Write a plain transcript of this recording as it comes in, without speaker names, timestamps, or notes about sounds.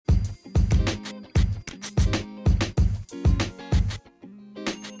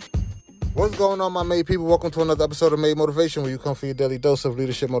What's going on, my Made people? Welcome to another episode of Made Motivation, where you come for your daily dose of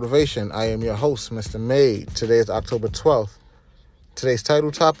leadership motivation. I am your host, Mr. Made. Today is October 12th. Today's title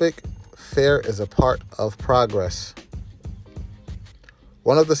topic, Fear is a Part of Progress.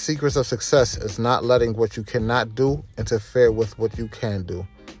 One of the secrets of success is not letting what you cannot do interfere with what you can do.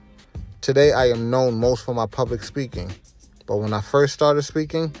 Today, I am known most for my public speaking, but when I first started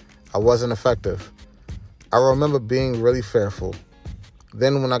speaking, I wasn't effective. I remember being really fearful.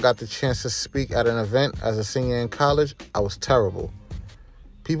 Then when I got the chance to speak at an event as a senior in college, I was terrible.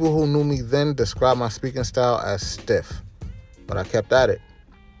 People who knew me then described my speaking style as stiff, but I kept at it.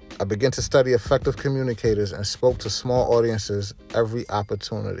 I began to study effective communicators and spoke to small audiences every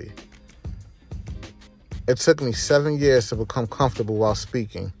opportunity. It took me 7 years to become comfortable while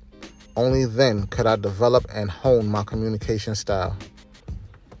speaking. Only then could I develop and hone my communication style.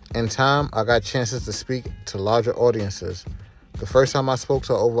 In time, I got chances to speak to larger audiences. The first time I spoke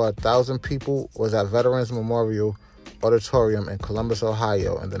to over 1,000 people was at Veterans Memorial Auditorium in Columbus,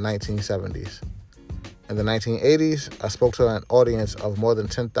 Ohio in the 1970s. In the 1980s, I spoke to an audience of more than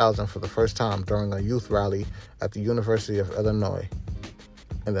 10,000 for the first time during a youth rally at the University of Illinois.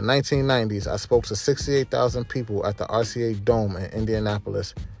 In the 1990s, I spoke to 68,000 people at the RCA Dome in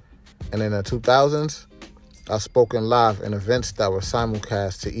Indianapolis. And in the 2000s, I've spoken live in events that were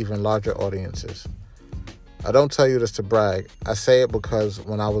simulcast to even larger audiences. I don't tell you this to brag. I say it because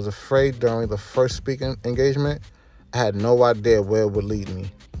when I was afraid during the first speaking engagement, I had no idea where it would lead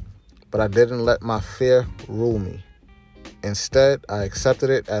me. But I didn't let my fear rule me. Instead, I accepted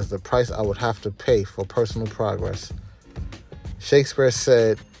it as the price I would have to pay for personal progress. Shakespeare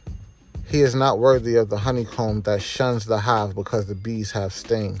said, "He is not worthy of the honeycomb that shuns the hive because the bees have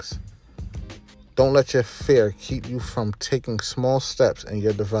stings." Don't let your fear keep you from taking small steps in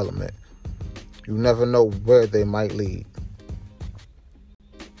your development. You never know where they might lead.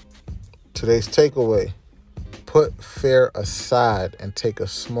 Today's takeaway, put fear aside and take a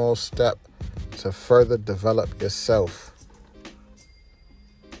small step to further develop yourself.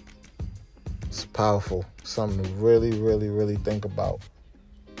 It's powerful, something to really think about.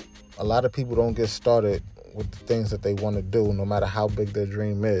 A lot of people don't get started with the things that they want to do, no matter how big their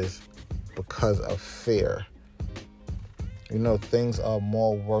dream is, because of fear. You know, things are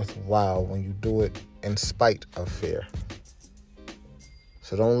more worthwhile when you do it in spite of fear.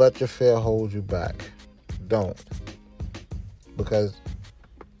 So don't let your fear hold you back. Don't. Because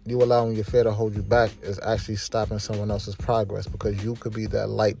you allowing your fear to hold you back is actually stopping someone else's progress, because you could be that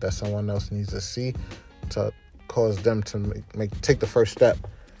light that someone else needs to see to cause them to take the first step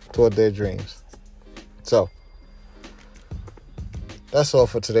toward their dreams. So, that's all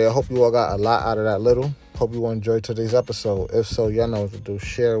for today. I hope you all got a lot out of that little. Hope you enjoyed today's episode. If so, y'all know what to do.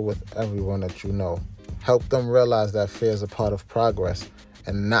 Share with everyone that you know. Help them realize that fear is a part of progress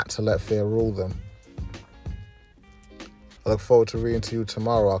and not to let fear rule them. I look forward to reading to you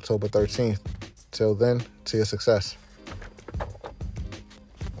tomorrow, October 13th. Till then, to your success.